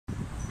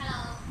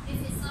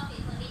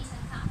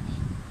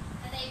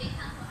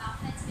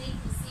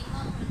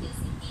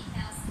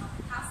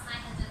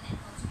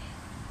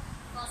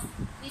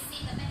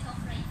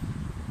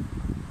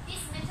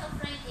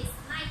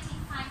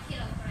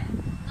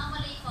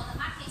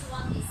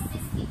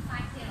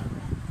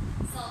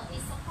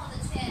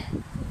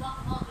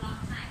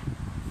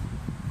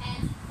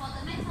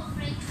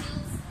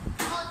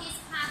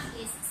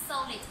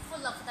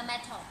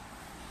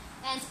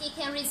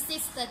it can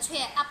resist the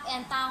chair up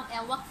and down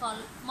and work for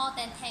more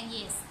than 10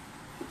 years.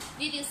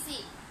 We will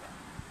see.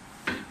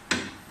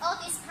 All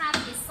this part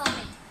is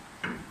solid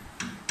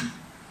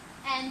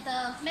and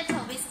the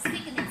metal with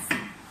thickness.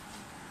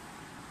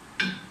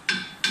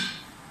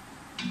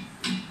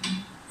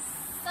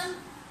 Some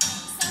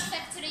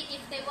factory,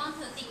 if they want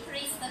to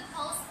decrease the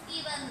cost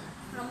even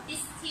from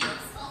these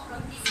tubes or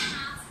from this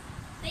part,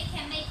 they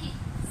can make it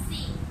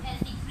thin and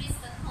decrease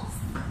the cost.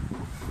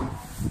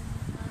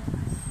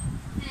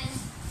 And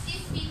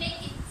if we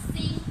make it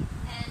thin,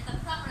 and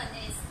the problem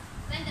is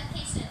when the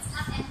patients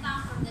up and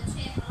down from the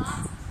chair a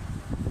lot,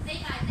 day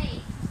by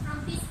day,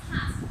 from this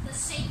part, the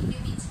shape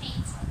will be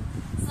changed.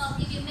 So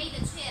if you make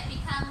the chair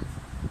become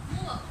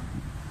movable,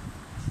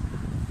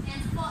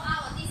 and for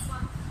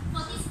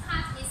this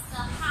part is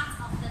the heart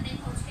of the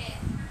dental chair.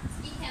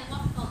 It can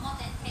work for more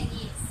than 10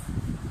 years.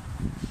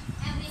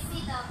 And we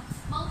see the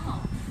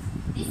motor.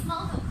 This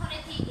motor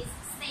quality is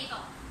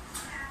stable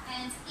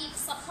and it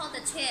supports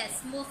the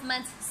chair's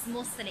movement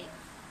smoothly.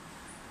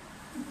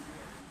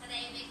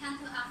 Today we come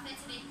to our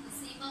factory to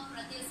see more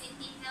producing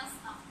details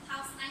of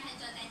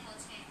TAOS900 dental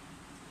chair.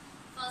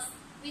 First,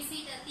 we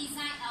see the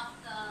design of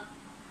the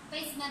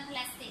basement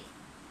plastic.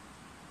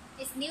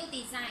 It's new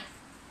design.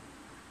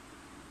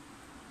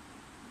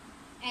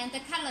 And the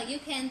color you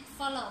can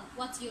follow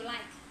what you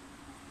like.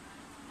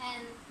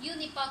 And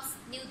unibox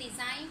new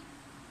design.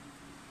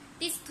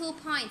 These 2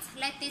 points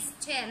let this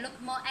chair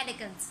look more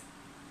elegant.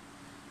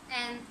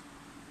 And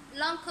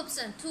long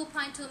cushion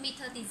 2.2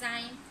 meter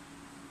design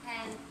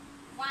and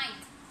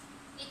wide.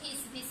 It is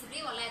with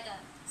real leather,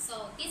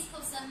 so this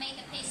cushion makes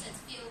the patient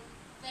feel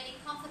very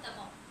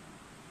comfortable.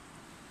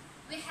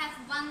 We have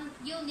one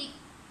unique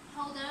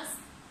holders.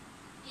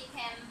 It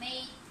can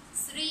make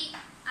 3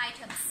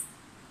 items.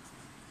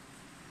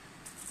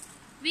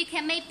 We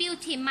can make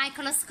built-in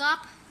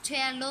microscope,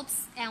 chair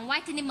loops, and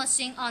whitening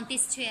machine on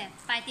this chair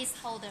by this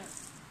holder.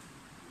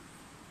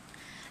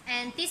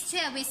 And this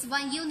chair with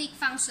one unique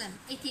function.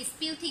 It is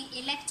built-in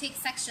electric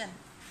section.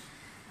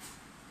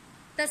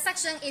 The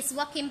section is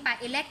working by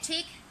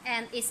electric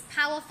and is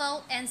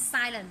powerful and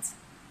silent.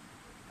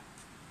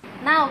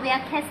 Now we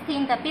are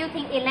testing the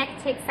built-in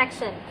electric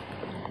section.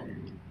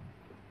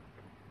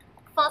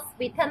 First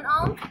we turn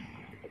on,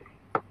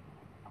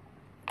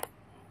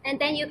 and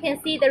then you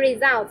can see the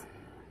result.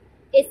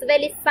 It's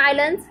very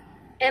silent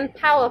and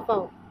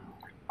powerful.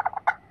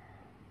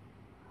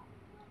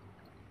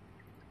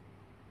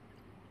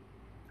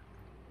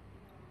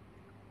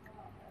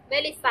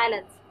 Very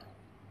silent.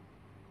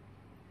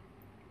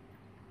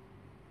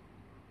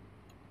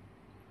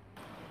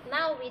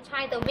 Now we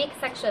try the weak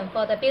section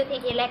for the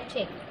built-in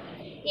electric.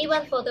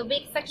 Even for the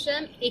weak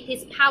section, it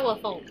is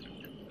powerful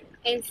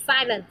and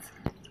silent.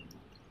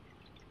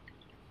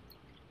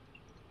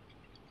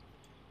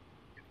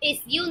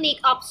 It's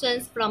unique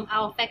options from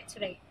our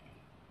factory.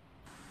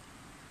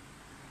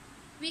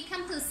 We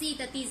come to see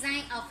the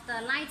design of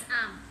the light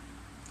arm.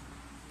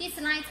 This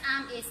light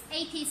arm is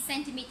 80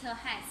 centimeter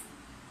head,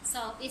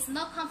 so it's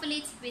no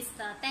conflict with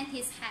the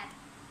dentist head.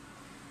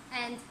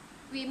 And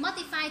we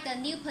modify the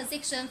new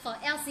position for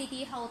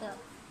LCD holder.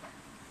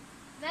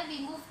 When we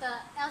move the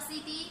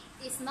LCD,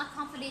 it's not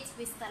conflict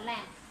with the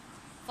lamp.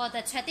 For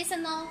the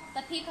traditional,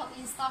 the people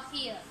install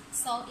here,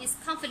 so it's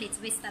conflict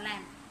with the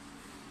lamp.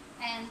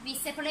 And we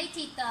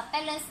separated the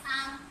balance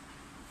arm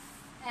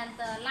and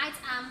the light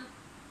arm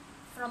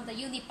from the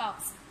unit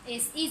box.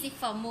 It's easy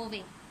for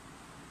moving.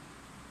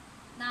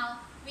 Now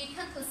we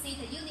come to see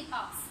the unit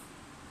box.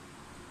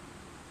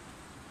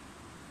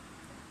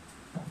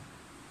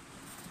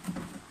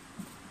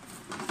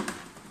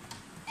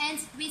 And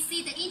we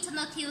see the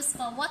internal tubes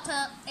for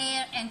water,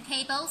 air, and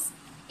cables.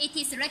 It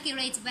is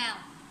regulated well.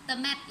 The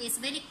map is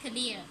very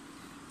clear,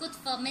 good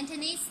for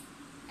maintenance,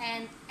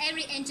 and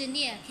every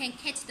engineer can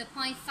catch the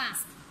point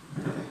fast.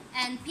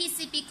 And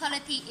PCB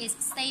quality is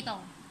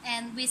stable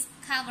and with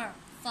cover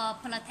for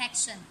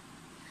protection.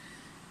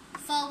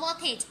 For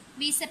voltage,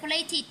 we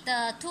separated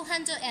the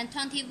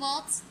 220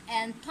 volts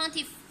and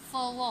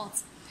 24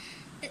 volts.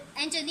 The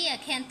engineer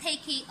can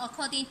take it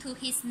according to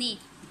his need.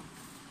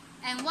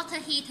 And water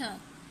heater,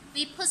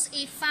 we push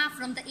it far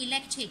from the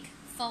electric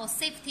for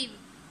safety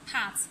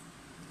parts.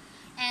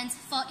 And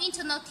for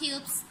internal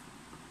tubes,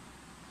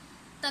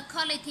 the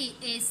quality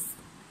is,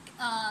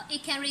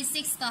 it can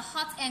resist the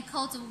hot and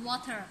cold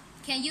water,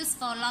 can use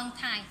for a long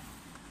time.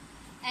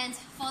 And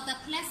for the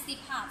plastic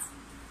part,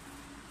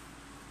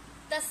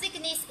 the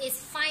thickness is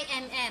 5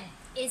 mm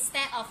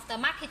instead of the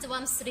market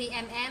one 3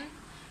 mm,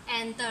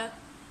 and the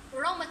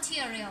raw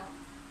material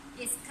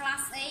is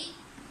class A,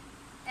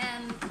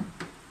 and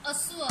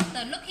assure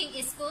the looking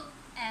is good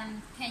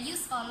and can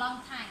use for a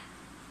long time.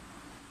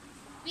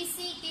 We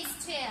see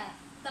this chair,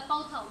 the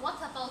bottle,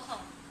 water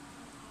bottle.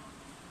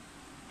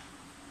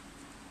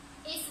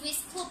 It's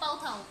with 2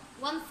 bottles,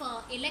 one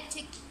for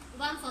electric,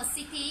 one for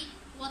city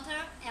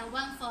water, and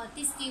one for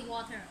distilled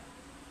water.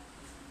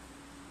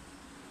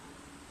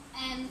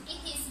 And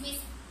it is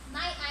with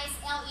 9 eyes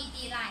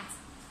LED light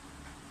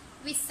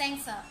with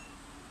sensor.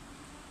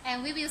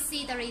 And we will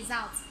see the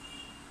results.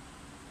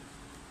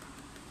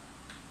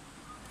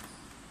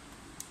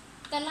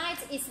 The light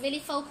is really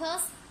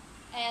focused,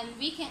 and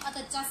we can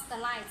adjust the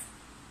light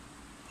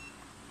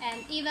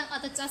and even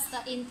adjust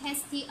the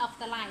intensity of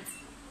the light.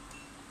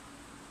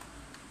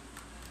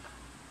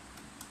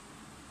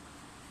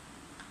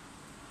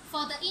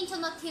 For the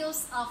internal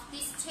tubes of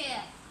this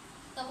chair,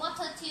 the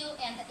water tube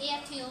and the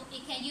air tube,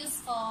 it can use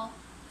for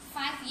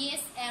 5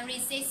 years and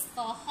resist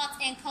for hot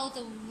and cold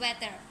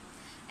weather.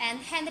 And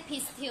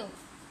handpiece tube,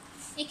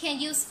 it can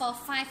use for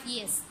 5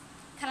 years,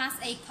 class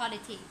A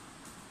quality.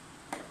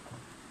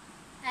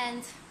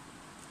 And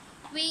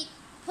we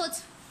put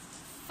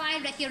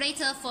 5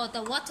 regulators for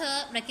the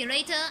water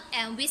regulator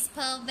and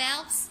whisper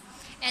valves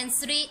and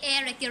 3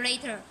 air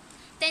regulators.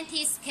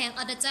 Dentist can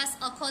adjust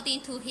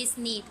according to his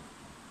need.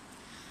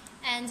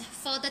 And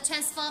for the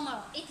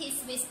transformer, it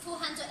is with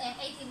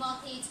 280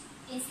 voltage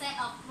instead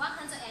of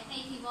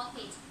 180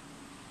 voltage.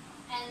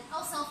 And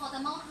also for the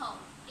motor,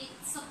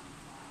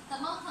 the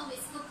motor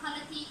with good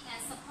quality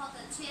and support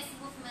the chair's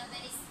movement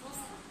very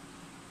smoothly.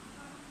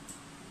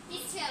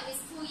 This chair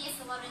with 2 years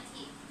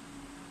warranty.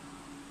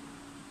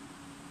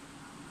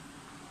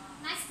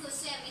 Nice to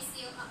share with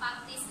you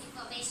about this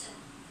information.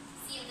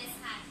 See you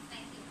next time.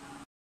 Thank you.